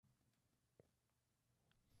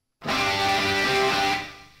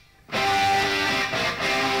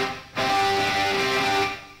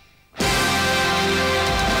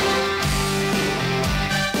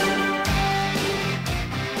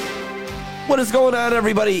is going on,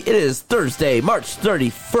 everybody? It is Thursday, March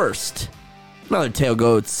 31st. Another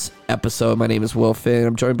Tailgoats episode. My name is Will Finn.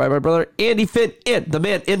 I'm joined by my brother, Andy Finn, and the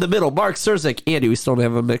man in the middle, Mark Surzik. Andy, we still don't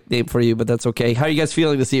have a nickname for you, but that's okay. How are you guys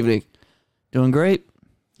feeling this evening? Doing great.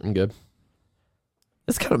 I'm good.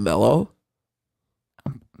 It's kind of mellow.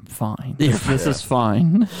 I'm fine. Yeah. This is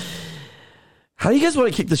fine. How do you guys want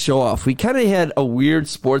to kick the show off? We kind of had a weird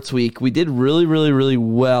sports week. We did really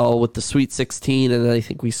well with the Sweet 16, and then I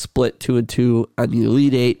think we split 2-2 on the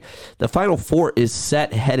Elite Eight. The Final Four is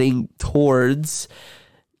set heading towards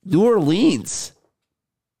New Orleans.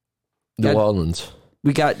 New Orleans.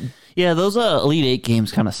 We got, Yeah, those Elite Eight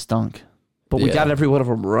games kind of stunk, but we Yeah. got every one of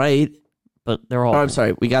them right. but they're all. Oh, I'm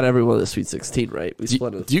sorry. We got every one of the Sweet 16 right. We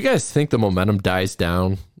split it. Do you guys think the momentum dies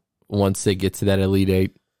down once they get to that Elite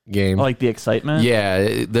Eight game? I like the excitement.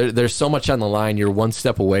 Yeah, there's so much on the line. You're one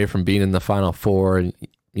step away from being in the Final Four, and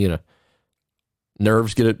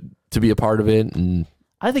nerves get to be a part of it. And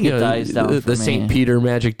I think it dies down. The St. Peter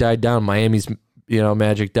magic died down. Miami's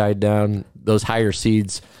magic died down. Those higher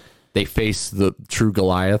seeds, they face the true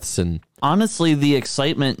Goliaths, and Honestly, the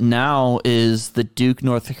excitement now is the Duke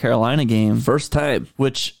North Carolina game, First time.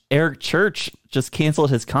 which Eric Church just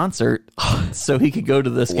canceled his concert so he could go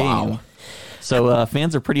to this game. So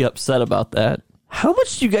fans are pretty upset about that. How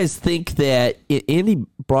much do you guys think that Andy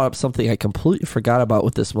brought up something I completely forgot about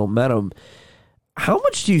with this momentum? How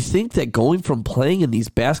much do you think that going from playing in these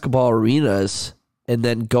basketball arenas and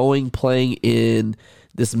then playing in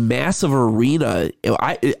this massive arena?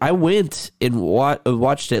 I went and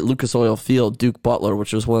watched at Lucas Oil Field Duke Butler,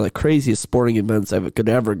 which was one of the craziest sporting events I could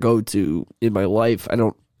ever go to in my life.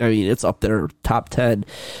 It's up there, top 10.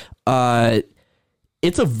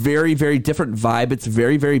 It's a very, very different vibe. It's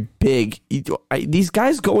very, very big. These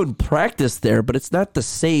guys go and practice there, but it's not the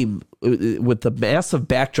same with the massive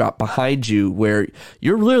backdrop behind you where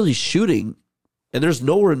you're literally shooting and there's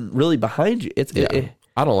no one really behind you.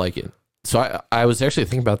 I don't like it. So I was actually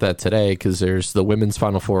thinking about that today because there's the women's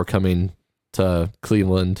Final Four coming to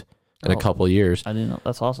Cleveland in a couple of years. I didn't know.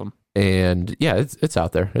 That's awesome. And yeah, it's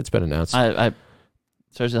out there. It's been announced. I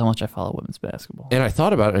shows you how much I follow women's basketball. And I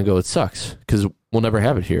thought about it and go, it sucks because we'll never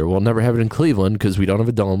have it here. We'll never have it in Cleveland because we don't have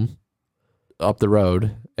a dome up the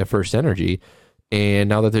road at First Energy. And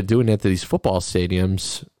now that they're doing it to these football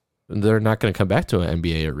stadiums, they're not going to come back to an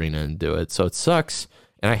NBA arena and do it. So it sucks.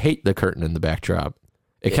 And I hate the curtain in the backdrop.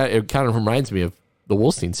 It kind of reminds me of the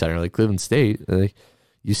Wolstein Center, like Cleveland State.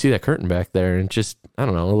 You see that curtain back there and just, I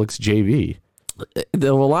don't know, it looks JV.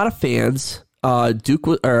 There were a lot of fans.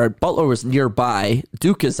 Butler was nearby.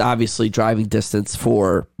 Duke is obviously driving distance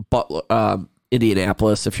for Butler,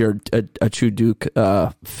 Indianapolis. If you're a true Duke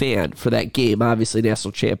fan for that game, obviously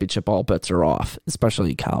national championship, all bets are off,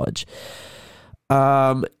 especially in college.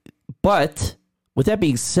 But with that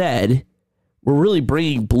being said, we're really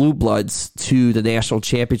bringing blue bloods to the national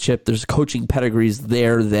championship. There's coaching pedigrees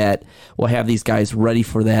there that will have these guys ready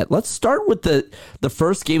for that. Let's start with the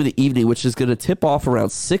first game of the evening, which is going to tip off around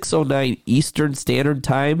 6:09 Eastern Standard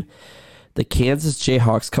Time. The Kansas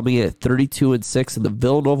Jayhawks coming in at 32-6, and the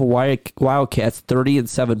Villanova Wildcats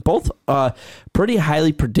 30-7. Both pretty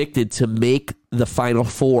highly predicted to make the Final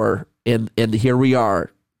Four, and here we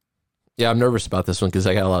are. Yeah, I'm nervous about this one because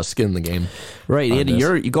I got a lot of skin in the game. Right, Andy,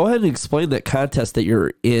 you go ahead and explain that contest that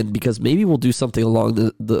you're in, because maybe we'll do something along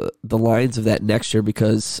the lines of that next year,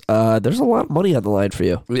 because there's a lot of money on the line for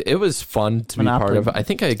you. It was fun to Monopoly. be part of. I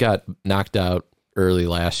think I got knocked out early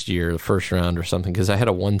last year, the first round or something, because I had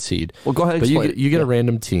a 1 seed. Well, go ahead and But explain. you get a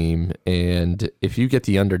random team, and if you get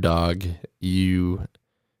the underdog,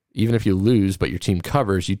 even if you lose, but your team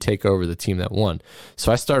covers, you take over the team that won.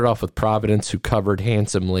 So I started off with Providence, who covered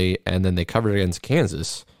handsomely, and then they covered against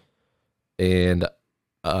Kansas. And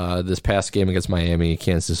this past game against Miami,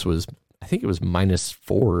 Kansas was, I think it was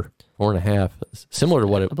 -4.5, similar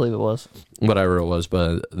to I believe it was. whatever it was,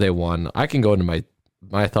 but they won. I can go into my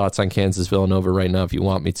thoughts on Kansas Villanova right now if you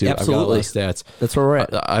want me to. Absolutely. I've got a lot of stats. That's where we're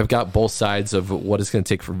at. I've got both sides of what it's going to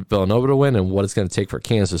take for Villanova to win and what it's going to take for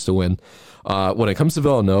Kansas to win. When it comes to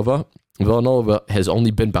Villanova has only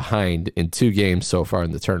been behind in 2 games so far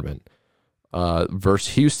in the tournament.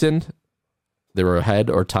 Versus Houston, they were ahead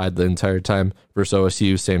or tied the entire time. Versus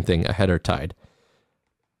OSU, same thing, ahead or tied.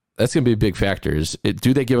 That's going to be a big factor.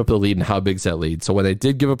 Do they give up the lead, and how big is that lead? So when they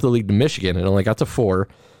did give up the lead to Michigan, it only got to 4.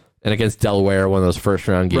 And against Delaware, one of those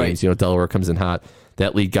first-round games, Right. Delaware comes in hot.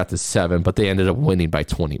 That lead got to 7, but they ended up winning by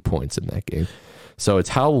 20 points in that game. So it's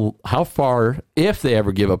how far, if they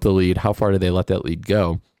ever give up the lead, how far do they let that lead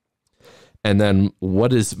go? And then what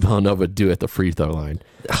does Villanova do at the free throw line?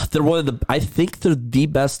 They're one of the. I think they're the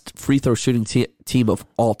best free throw shooting team of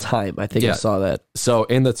all time. I think I saw that. So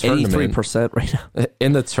in the tournament, 83% right now.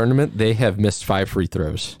 In the tournament, they have missed 5 free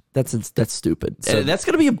throws. That's stupid. So, and that's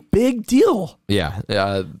going to be a big deal. Yeah.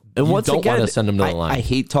 And once you don't want to send them to the line. I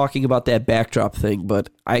hate talking about that backdrop thing, but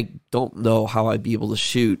I don't know how I'd be able to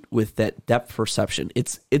shoot with that depth perception.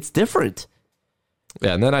 It's different.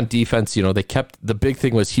 Yeah, and then on defense, they kept the big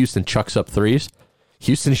thing was Houston chucks up threes.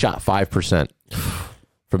 Houston shot 5%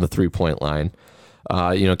 from the 3-point line.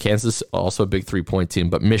 Kansas also a big 3-point team,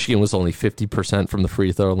 but Michigan was only 50% from the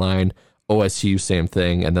free throw line. OSU same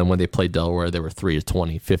thing, and then when they played Delaware, they were 3 of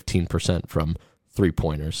 20, 15% from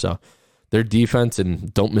 3-pointers. So their defense,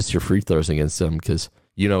 and don't miss your free throws against them because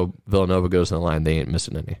Villanova goes in the line, they ain't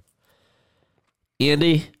missing any.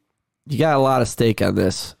 Andy, you got a lot of stake on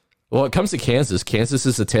this. Well, it comes to Kansas. Kansas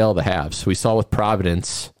is the tale of the halves. We saw with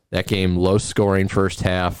Providence, that game, low scoring first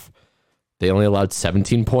half. They only allowed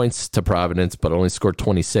 17 points to Providence, but only scored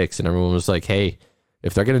 26. And everyone was like, hey,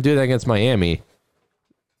 if they're going to do that against Miami,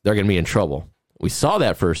 they're going to be in trouble. We saw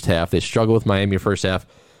that first half. They struggled with Miami first half,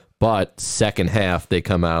 but second half, they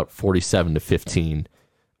come out 47-15,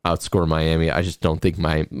 outscore Miami. I just don't think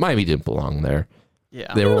Miami didn't belong there.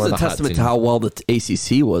 Yeah, it was a testament to how well the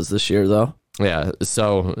ACC was this year, though. Yeah,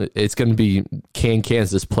 so it's going to be, can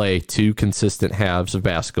Kansas play 2 consistent halves of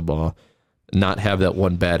basketball, not have that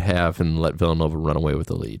one bad half, and let Villanova run away with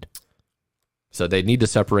the lead? So they need to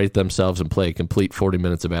separate themselves and play a complete 40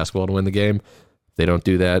 minutes of basketball to win the game. If they don't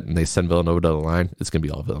do that and they send Villanova to the line, it's going to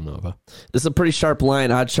be all Villanova. This is a pretty sharp line.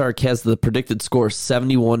 OddsShark has the predicted score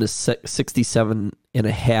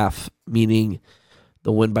 71-67.5, meaning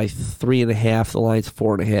the win by 3.5. The line's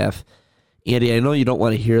 4.5. Andy, I know you don't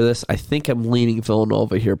want to hear this. I think I'm leaning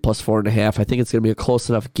Villanova here, plus 4.5. I think it's going to be a close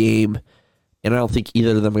enough game, and I don't think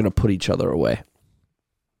either of them are going to put each other away.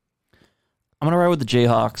 I'm going to ride with the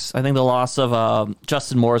Jayhawks. I think the loss of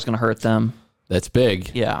Justin Moore is going to hurt them. That's big.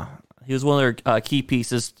 Yeah. He was one of their key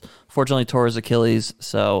pieces. Fortunately, tore his Achilles.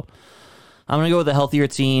 So I'm going to go with a healthier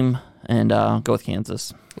team and go with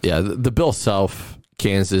Kansas. Yeah, the Bill Self,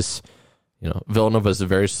 Kansas, Villanova is a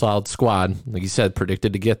very solid squad. Like you said,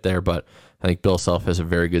 predicted to get there, but I think Bill Self has a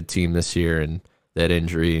very good team this year, and that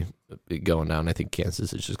injury going down, I think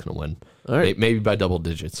Kansas is just going to win. All right. Maybe by double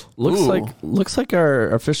digits. Looks like our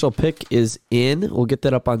official pick is in. We'll get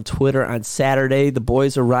that up on Twitter on Saturday. The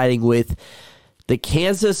boys are riding with the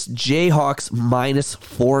Kansas Jayhawks minus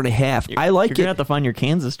 4.5. I like it. You're going to have to find your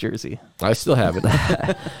Kansas jersey. I still have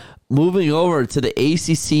it. Moving over to the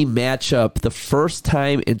ACC matchup, the first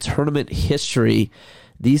time in tournament history.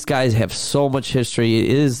 These guys have so much history. It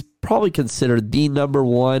is probably considered the number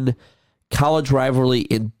one college rivalry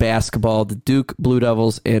in basketball, the Duke Blue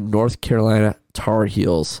Devils and North Carolina Tar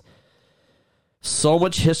Heels. So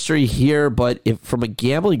much history here, but from a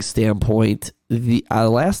gambling standpoint, the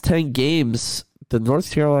last 10 games, the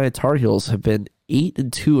North Carolina Tar Heels have been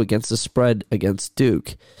 8-2 against the spread against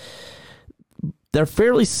Duke. They're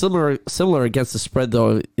fairly similar against the spread,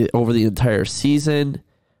 though, over the entire season.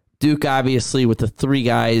 Duke, obviously, with the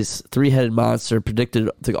three-headed monster, predicted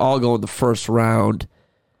to all go in the first round.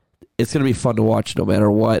 It's going to be fun to watch no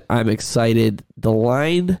matter what. I'm excited. The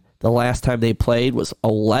line, the last time they played, was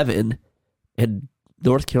 11, and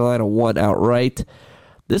North Carolina won outright.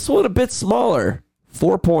 This one a bit smaller,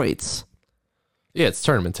 4 points. Yeah, it's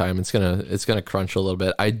tournament time. It's gonna crunch a little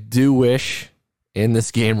bit. I do wish in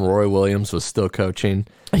this game Roy Williams was still coaching.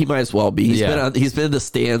 He might as well be. He's been in the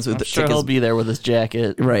stands with. I'm sure he'll be there with his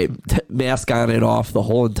jacket, right? Mask on and off the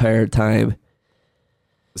whole entire time.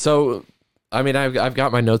 So, I mean, I've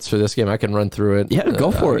got my notes for this game. I can run through it. Yeah,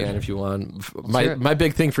 go for it if you want. My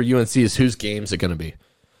big thing for UNC is whose game's it going to be.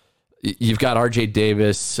 You've got RJ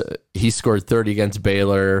Davis. He scored 30 against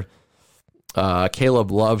Baylor.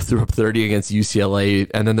 Caleb Love threw up 30 against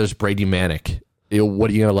UCLA, and then there's Brady Manick. What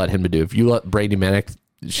are you going to let him to do? If you let Brady Manick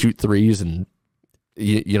shoot threes and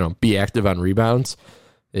be active on rebounds,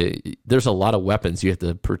 there's a lot of weapons you have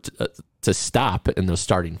to stop in those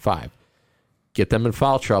starting 5. Get them in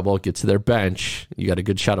foul trouble, get to their bench. You got a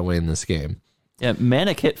good shot away in this game. Yeah,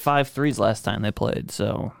 Manick hit 5 threes last time they played,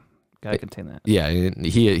 so got to contain that. Yeah,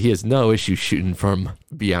 he has no issue shooting from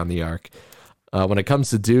beyond the arc. When it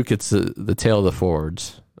comes to Duke, it's the tale of the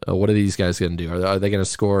forwards. What are these guys going to do? Are they going to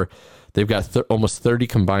score? They've got almost 30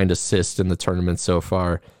 combined assists in the tournament so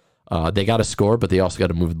far. They got to score, but they also got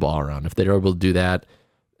to move the ball around. If they're able to do that,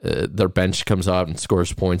 their bench comes out and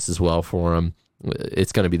scores points as well for them.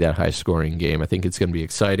 It's going to be that high-scoring game. I think it's going to be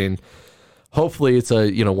exciting. Hopefully, it's a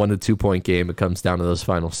 1 to 2 point game. It comes down to those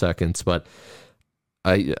final seconds, but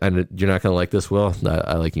you're not going to like this, Will.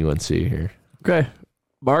 I like UNC here. Okay.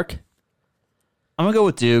 Mark? I'm going to go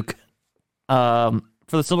with Duke. For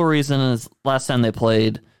the simple reason is last time they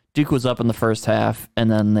played, Duke was up in the first half,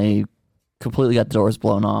 and then they completely got the doors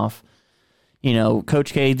blown off. You know,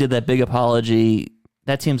 Coach K did that big apology.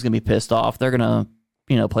 That team's going to be pissed off. They're going to,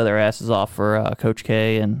 play their asses off for Coach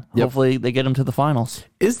K, and hopefully they get them to the finals.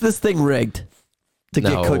 Is this thing rigged to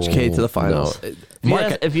get Coach K to the finals?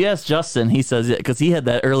 No. If you ask Justin, he says it because he had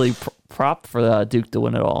that early prop for Duke to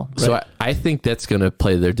win it all. So I think that's going to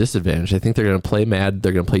play their disadvantage. I think they're going to play mad.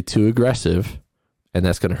 They're going to play too aggressive, and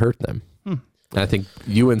that's going to hurt them. And I think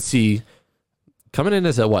UNC coming in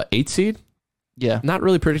as a 8 seed? Yeah. Not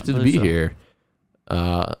really predicted to be here.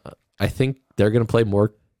 I think they're going to play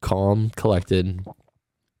more calm, collected.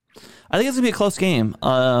 I think it's going to be a close game.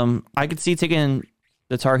 I could see taking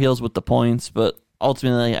the Tar Heels with the points, but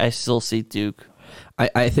ultimately I still see Duke.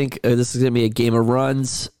 I think this is going to be a game of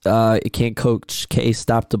runs. Can't Coach K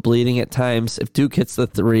stop the bleeding at times? If Duke hits the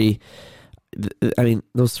 3, I mean,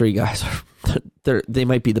 those 3 guys, they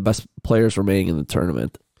might be the best players remaining in the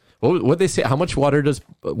tournament. What they say? How much water does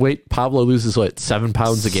Pablo loses? 7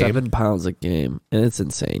 pounds a game? 7 pounds a game, and it's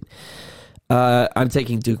insane. I'm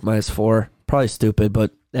taking Duke -4. Probably stupid,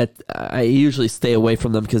 but I usually stay away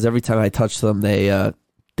from them because every time I touch them, they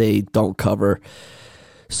don't cover.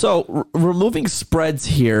 So removing spreads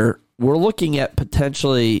here, we're looking at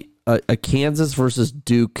potentially a Kansas versus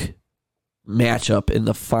Duke matchup in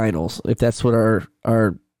the finals, if that's what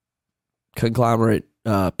our conglomerate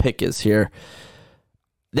pick is here.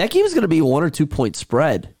 That game is going to be a 1 or 2 point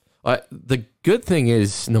spread. The good thing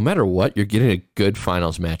is, no matter what, you're getting a good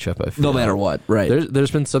finals matchup. I feel no matter what, right?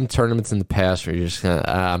 There's been some tournaments in the past where you're just kind of,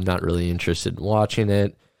 I'm not really interested in watching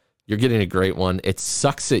it. You're getting a great one. It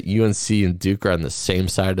sucks that UNC and Duke are on the same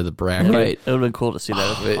side of the bracket. Right. It would have been cool to see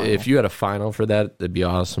that. If you had a final for that, that'd be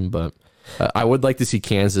awesome. But I would like to see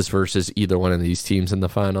Kansas versus either one of these teams in the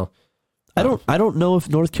final. I don't know if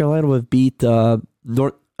North Carolina would beat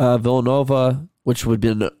Villanova, which would be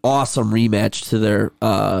an awesome rematch to their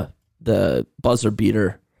the buzzer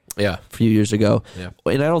beater a few years ago. Yeah.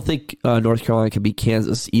 And I don't think North Carolina can beat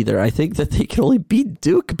Kansas either. I think that they can only beat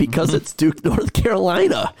Duke because it's Duke, North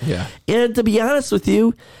Carolina. Yeah. And to be honest with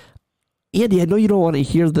you, Andy, I know you don't want to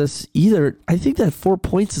hear this either. I think that 4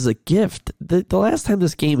 points is a gift. The last time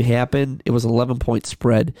this game happened, it was an 11-point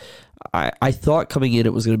spread. I thought coming in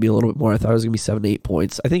it was going to be a little bit more. I thought it was going to be 7 to 8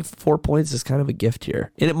 points. I think 4 points is kind of a gift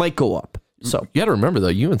here, and it might go up. So you got to remember, though,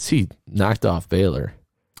 UNC knocked off Baylor.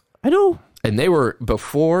 I know. And they were,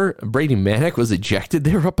 before Brady Manick was ejected,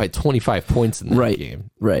 they were up by 25 points in that game.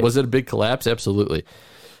 Right. Was it a big collapse? Absolutely.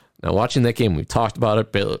 Now, watching that game, we talked about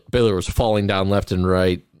it. Baylor was falling down left and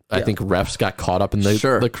right. I think refs got caught up in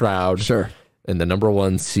the crowd. Sure. And the number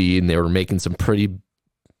 1 seed, and they were making some pretty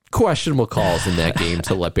questionable calls in that game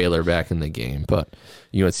to let Baylor back in the game. But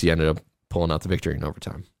UNC ended up pulling out the victory in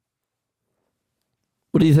overtime.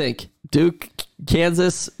 What do you think? Duke,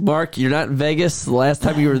 Kansas, Mark, you're not in Vegas. The last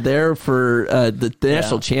time you were there for the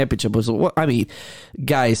national championship was, I mean,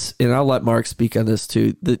 guys, and I'll let Mark speak on this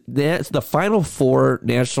too. The Final Four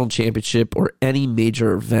national championship or any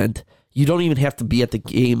major event, you don't even have to be at the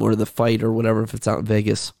game or the fight or whatever if it's out in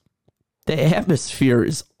Vegas. The atmosphere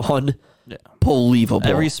is unbelievable.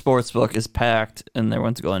 Every sports book is packed, and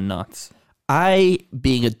everyone's going nuts. I,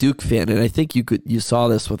 being a Duke fan, and I think you saw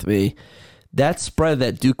this with me, that spread,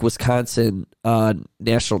 that Duke-Wisconsin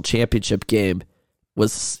national championship game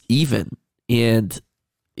was even. And,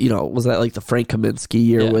 was that like the Frank Kaminsky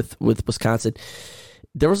year with Wisconsin?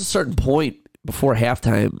 There was a certain point before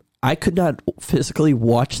halftime, I could not physically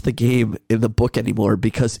watch the game in the book anymore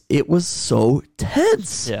because it was so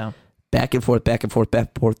tense. Yeah. Back and forth, back and forth, back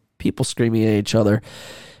and forth, people screaming at each other.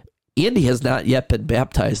 Andy has not yet been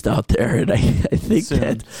baptized out there, and I think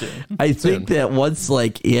that once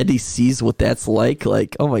Andy sees what that's like,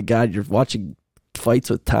 oh my God, you're watching fights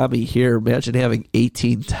with Tommy here. Imagine having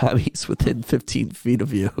 18 Tommies within 15 feet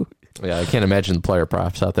of you. Yeah, I can't imagine the player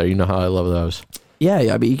props out there. You know how I love those. Yeah,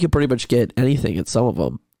 I mean, you can pretty much get anything in some of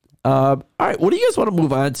them. All right, what do you guys want to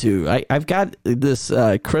move on to? I've got this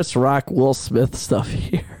Chris Rock, Will Smith stuff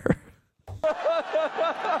here.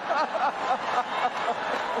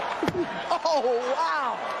 Oh,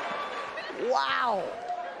 wow. Wow.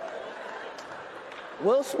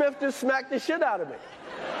 Will Smith just smacked the shit out of me.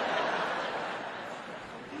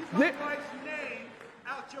 Keep my wife's name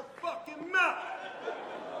out your fucking mouth.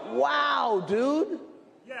 Wow, dude.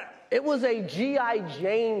 Yes. It was a G.I.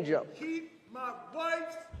 Jane jump. Keep my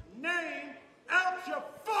wife's name out your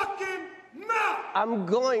fucking mouth. I'm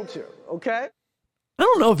going to, okay? I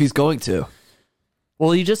don't know if he's going to.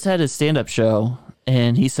 Well, he just had his stand-up show,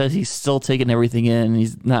 and he says he's still taking everything in.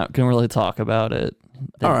 He's not going to really talk about it.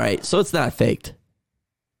 All right, so it's not faked.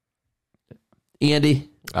 Andy,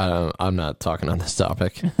 I'm not talking on this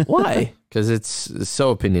topic why? because it's so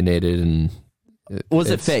opinionated and Was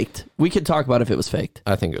it it's- faked? We could talk about if it was faked.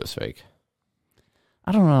 I think it was fake.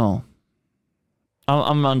 I don't know.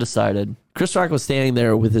 I'm undecided. Chris Rock was standing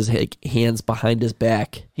there with his hands behind his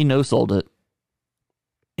back, He no-sold it.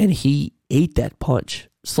 and he ate that punch.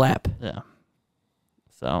 Slap. Yeah.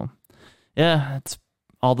 So, yeah, it's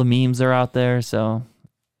all the memes are out there. So,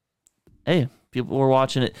 hey, people were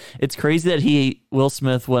watching it. It's crazy that Will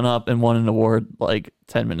Smith went up and won an award like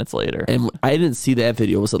 10 minutes later. And I didn't see that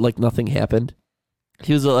video. Was it like nothing happened?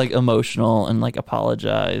 He was like emotional and like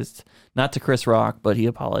apologized, not to Chris Rock, but he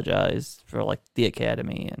apologized for like the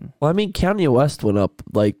Academy, and Well, I mean, Kanye West went up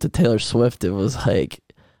like to Taylor Swift. It was like,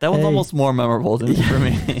 that one's Hey. almost more memorable than for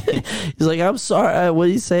me. he's like, I'm sorry. What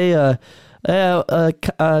do you say?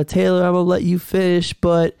 Taylor, I'm gonna let you finish,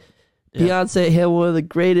 but Beyonce had one of the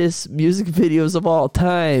greatest music videos of all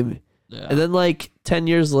time. Yeah. And then like 10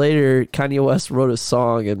 years later, Kanye West wrote a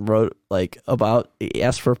song and wrote like he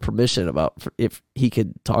asked for permission about if he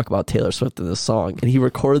could talk about Taylor Swift in this song, and he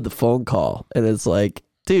recorded the phone call, and it's like,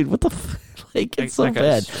 dude, what the like, it's so That bad.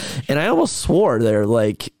 guy's- And I almost swore there,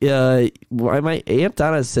 like, my Aunt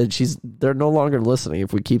Donna said they're no longer listening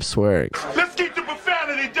if we keep swearing. Let's keep the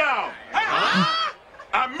profanity down.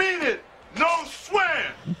 I mean it. No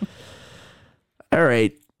swearing. All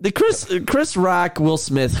right. The Chris Rock, Will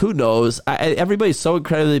Smith, who knows? Everybody's so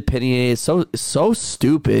incredibly opinionated, so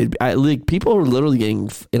stupid. Like, people are literally getting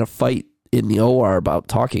in a fight in the OR about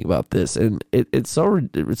talking about this, and it's so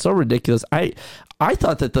ridiculous. I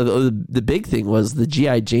thought that the big thing was the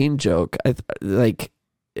G.I. Jane joke.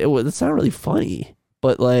 It's not really funny,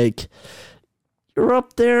 but like, you're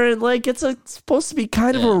up there and like it's supposed to be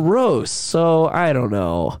kind of a roast. So I don't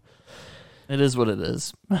know. It is what it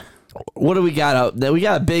is. What do we got out? Then we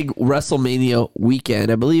got a big WrestleMania weekend.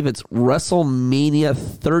 I believe it's WrestleMania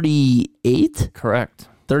 38, Correct.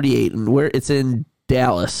 and where it's in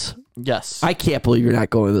Dallas. Yes. I can't believe you're not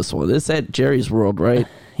going to this one. It's at Jerry's World, right?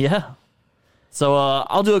 Yeah. So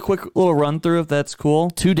I'll do a quick little run through if that's cool.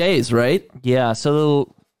 2 days, right? Yeah.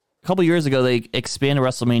 So a couple years ago, they expanded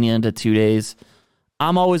WrestleMania into 2 days.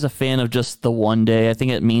 I'm always a fan of just the 1 day. I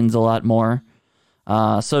think it means a lot more.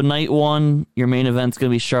 So night one, your main event's going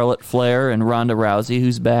to be Charlotte Flair and Ronda Rousey,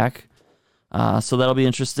 who's back. So that'll be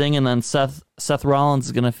interesting. And then Seth Rollins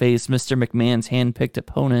is going to face Mr. McMahon's handpicked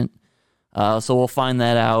opponent. So we'll find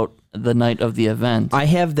that out the night of the event. I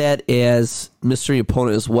have that as mystery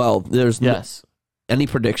opponent as well. There's Yes. any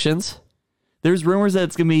predictions? There's rumors that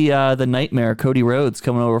it's going to be the Nightmare, Cody Rhodes,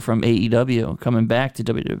 coming over from AEW, coming back to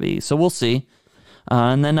WWE. So we'll see.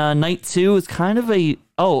 And then night two is kind of a...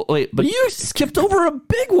 Oh, wait, but You skipped over a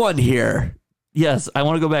big one here. yes, I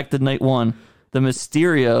want to go back to night one. The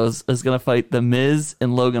Mysterios is going to fight The Miz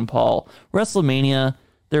and Logan Paul. WrestleMania,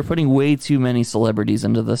 they're putting way too many celebrities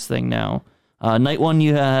into this thing now. Night one,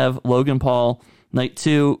 you have Logan Paul. Night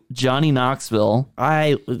two, Johnny Knoxville.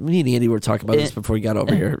 Me and Andy were talking about this And- before we got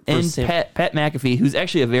over here. And First, Pat McAfee, who's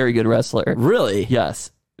actually a very good wrestler. really?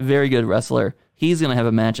 Yes, very good wrestler. He's going to have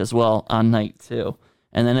a match as well on night two.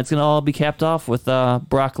 And then it's going to all be capped off with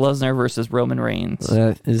Brock Lesnar versus Roman Reigns.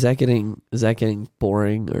 Is that getting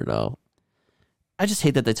boring or no? I just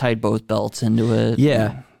hate that they tied both belts into it. Yeah.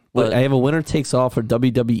 But- But I have a winner takes all for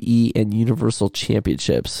WWE and Universal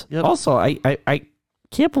Championships. Yep. Also, I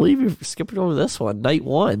can't believe you're skipping over this one. Night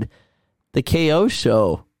one, the KO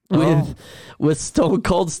show with Stone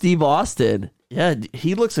Cold Steve Austin. Yeah,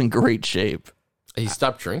 he looks in great shape. He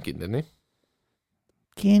stopped drinking, didn't he?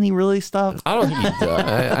 Can he really stop? I don't think he does.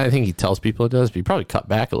 I think he tells people he does, but he probably cut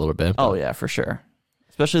back a little bit. Oh, yeah, for sure.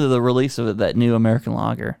 Especially the release of that new American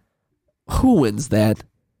Lager. Who wins that?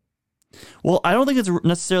 Well, I don't think it's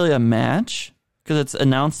necessarily a match because it's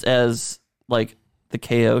announced as like the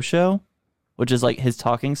KO show, which is like his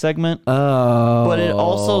talking segment. Oh. But it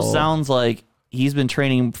also sounds like he's been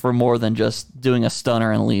training for more than just doing a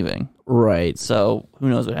stunner and leaving. right. So who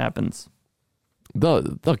knows what happens? They'll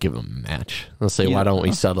give him a match. They'll say, Yeah. "Why don't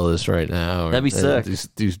we settle this right now?" Or, That'd be sick.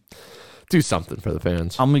 Do something for the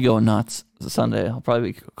fans. I'm gonna go nuts Sunday. I'll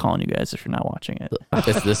probably be calling you guys if you're not watching it.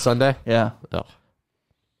 It's this Sunday. Yeah. Oh,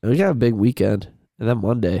 We got a big weekend. And then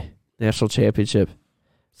Monday, National Championship.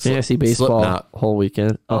 Fantasy baseball Slipknot. whole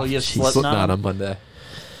weekend. Oh, you have jeez. Slipknot on Monday.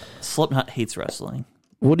 Slipknot hates wrestling.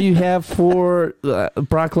 What do you have for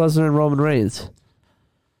Brock Lesnar and Roman Reigns?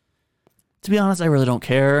 To be honest, I really don't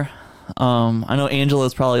care. I know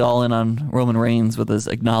Angela's probably all in on Roman Reigns with his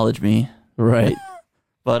acknowledge me, Right.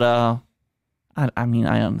 but I mean,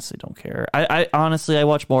 I honestly don't care. I honestly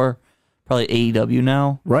watch more probably AEW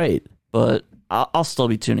now, Right. but I'll still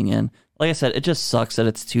be tuning in. Like I said, it just sucks that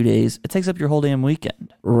it's 2 days. It takes up your whole damn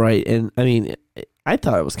weekend. Right. And I mean, I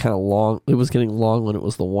thought it was kind of long. It was getting long when it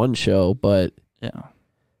was the one show, but Yeah.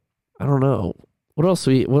 I don't know. What else?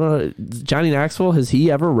 Johnny Knoxville, has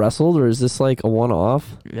he ever wrestled, or is this like a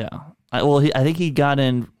one-off? Yeah. I think he got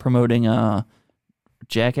in promoting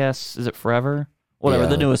Jackass. Is it Forever? Whatever, Yeah,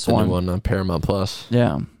 the newest the new one. one on Paramount Plus.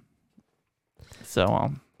 Yeah.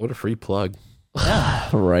 So, What a free plug.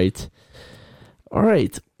 Right. All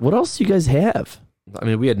right. What else do you guys have? I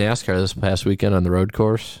mean, we had NASCAR this past weekend on the road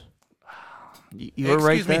course. you were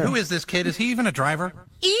right Excuse me, there. who is this kid? Is he even a driver?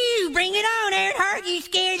 Ew, bring it on, Earnhardt. You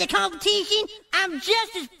scared of the competition? I'm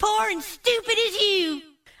just as poor and stupid as you.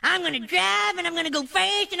 I'm gonna drive, and I'm gonna go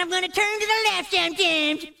fast, and I'm gonna turn to the left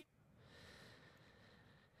sometimes.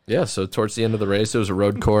 Yeah, so towards the end of the race, it was a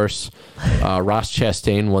road course. Ross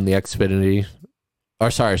Chastain won the Xfinity.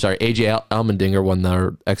 AJ Allmendinger won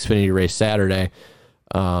the Xfinity race Saturday.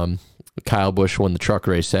 Kyle Busch won the truck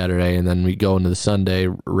race Saturday. And then we go into the Sunday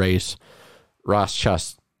race. Ross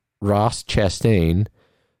Chastain,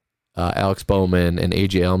 Alex Bowman, and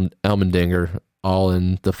AJ Allmendinger all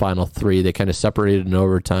in the final three. They kind of separated in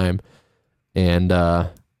overtime. And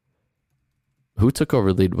who took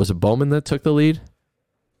over the lead? Was it Bowman that took the lead?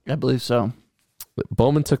 I believe so.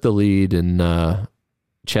 Bowman took the lead, and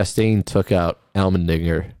Chastain took out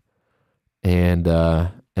Allmendinger and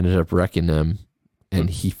ended up wrecking him. And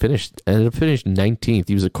he ended up finishing 19th.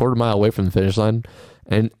 He was a quarter mile away from the finish line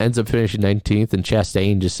and ends up finishing 19th. And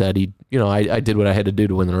Chastain just said, I did what I had to do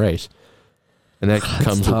to win the race. And that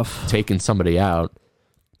comes tough. with taking somebody out.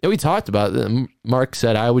 And we talked about it. Mark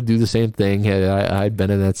said I would do the same thing had I'd been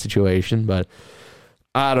in that situation, but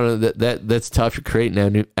I don't know. That's tough. You're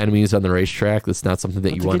creating enemies on the racetrack. That's not something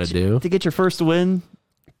that you want to do. To get your first win,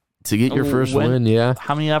 To get your first win, yeah.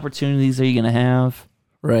 how many opportunities are you going to have?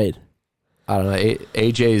 Right. I don't know.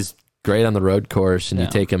 AJ's great on the road course, and Yeah.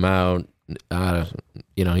 you take him out.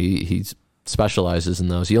 He specializes in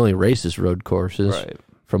those. He only races road courses,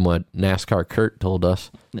 from what NASCAR Kurt told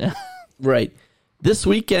us. Yeah. Right. This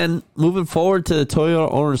weekend, moving forward to the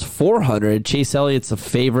Toyota Owners 400, Chase Elliott's the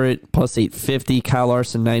favorite, plus 850. Kyle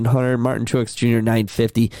Larson, 900. Martin Truex Jr.,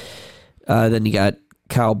 950. Then you got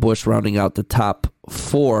Kyle Busch rounding out the top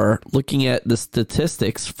four. Looking at the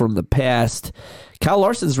statistics from the past, Kyle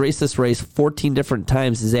Larson's raced this race 14 different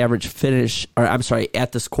times. His average finish,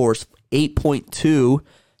 at this course, 8.2.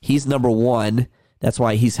 He's number one. That's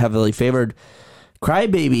why he's heavily favored.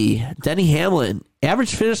 Crybaby, Denny Hamlin,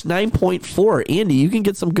 average finish 9.4. Andy, you can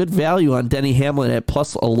get some good value on Denny Hamlin at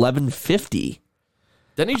plus 1150.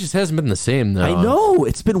 Then he just hasn't been the same, though. I know.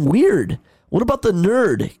 It's been weird. What about the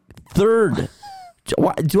nerd? Third.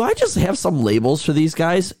 Do I just have some labels for these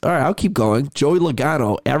guys? All right, I'll keep going. Joey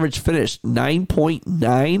Logano, average finish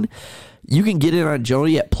 9.9. You can get in on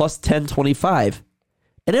Joey at plus 1025.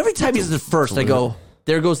 And every time he's in first, I go,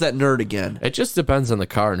 there goes that nerd again. It just depends on the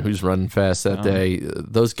car and who's running fast that day.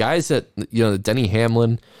 Those guys that, Denny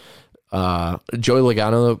Hamlin, Joey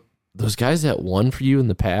Logano, those guys that won for you in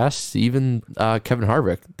the past, even Kevin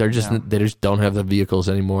Harvick, they just don't have the vehicles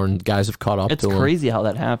anymore, and guys have caught up It's to them. crazy how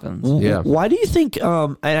that happens. Yeah. Why do you think,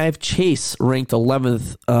 and I have Chase ranked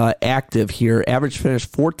 11th active here, average finish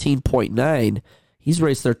 14.9. He's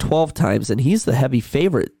raced there 12 times, and he's the heavy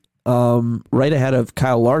favorite, right ahead of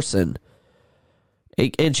Kyle Larson.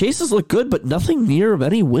 And Chase has looked good, but nothing near of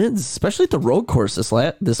any wins, especially at the road course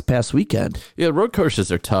this past weekend. Yeah, road courses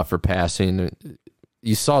are tough for passing.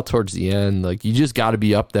 You saw towards the end, like, you just got to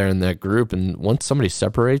be up there in that group, and once somebody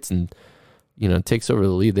separates and takes over the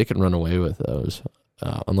lead, they can run away with those,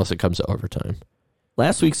 unless it comes to overtime.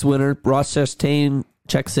 Last week's winner, Ross Chastain,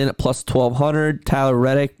 checks in at plus 1,200. Tyler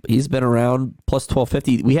Reddick, he's been around, plus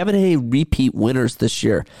 1,250. We haven't had any repeat winners this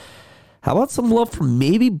year. How about some love from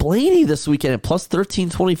maybe Blaney this weekend at plus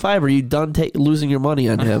 1,325? Are you done losing your money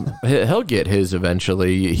on him? He'll get his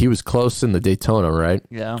eventually. He was close in the Daytona, right?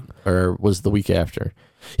 Yeah. Or was the week after?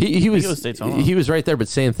 He was it was Daytona. He was right there, but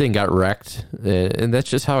same thing, got wrecked, and that's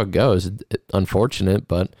just how it goes. Unfortunate,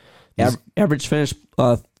 but Average finish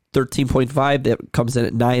 13.5. That comes in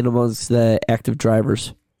at 9 amongst the active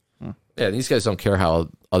drivers. yeah, these guys don't care how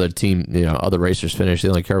other racers finish. They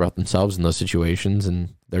only care about themselves in those situations,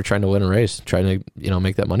 and they're trying to win a race, trying to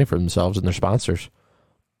make that money for themselves and their sponsors.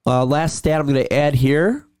 Last stat I'm going to add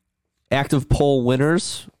here: active poll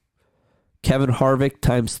winners. Kevin Harvick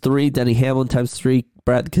times 3, Denny Hamlin times 3,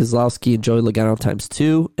 Brad Keselowski and Joey Logano times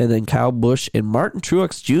 2, and then Kyle Busch and Martin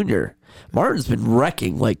Truex Jr. Martin's been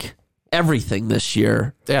wrecking. everything this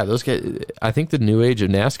year. Yeah, those guys. I think the new age of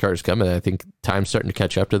NASCAR is coming. I think time's starting to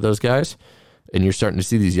catch up to those guys, and you're starting to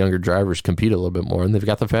see these younger drivers compete a little bit more, and they've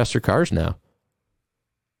got the faster cars now.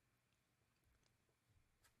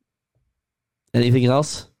 Anything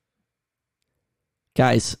else?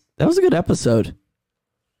 Guys, that was a good episode.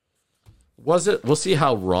 Was it? We'll see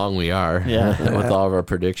how wrong we are with all of our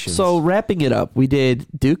predictions. So wrapping it up, we did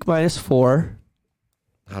Duke -4.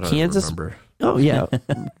 I don't Kansas. remember. Oh yeah,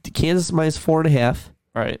 Kansas -4.5.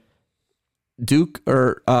 Right. Duke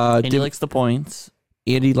or Andy likes the points.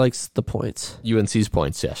 Andy likes the points. UNC's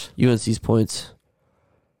points, yes. UNC's points.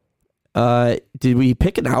 Did we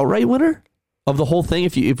pick an outright winner of the whole thing?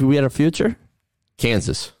 If we had a future,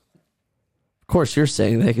 Kansas. of course you're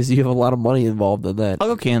saying that because you have a lot of money involved in that. I'll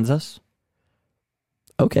go Kansas.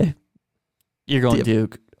 Okay, You're going Yep.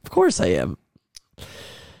 Duke. of course I am.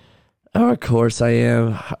 Of course I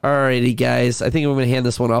am. Alrighty, guys. I think I'm going to hand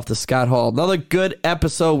this one off to Scott Hall. Another good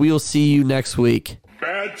episode. We will see you next week.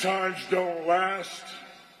 Bad times don't last,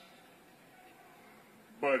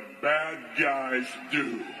 but bad guys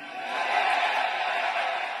do.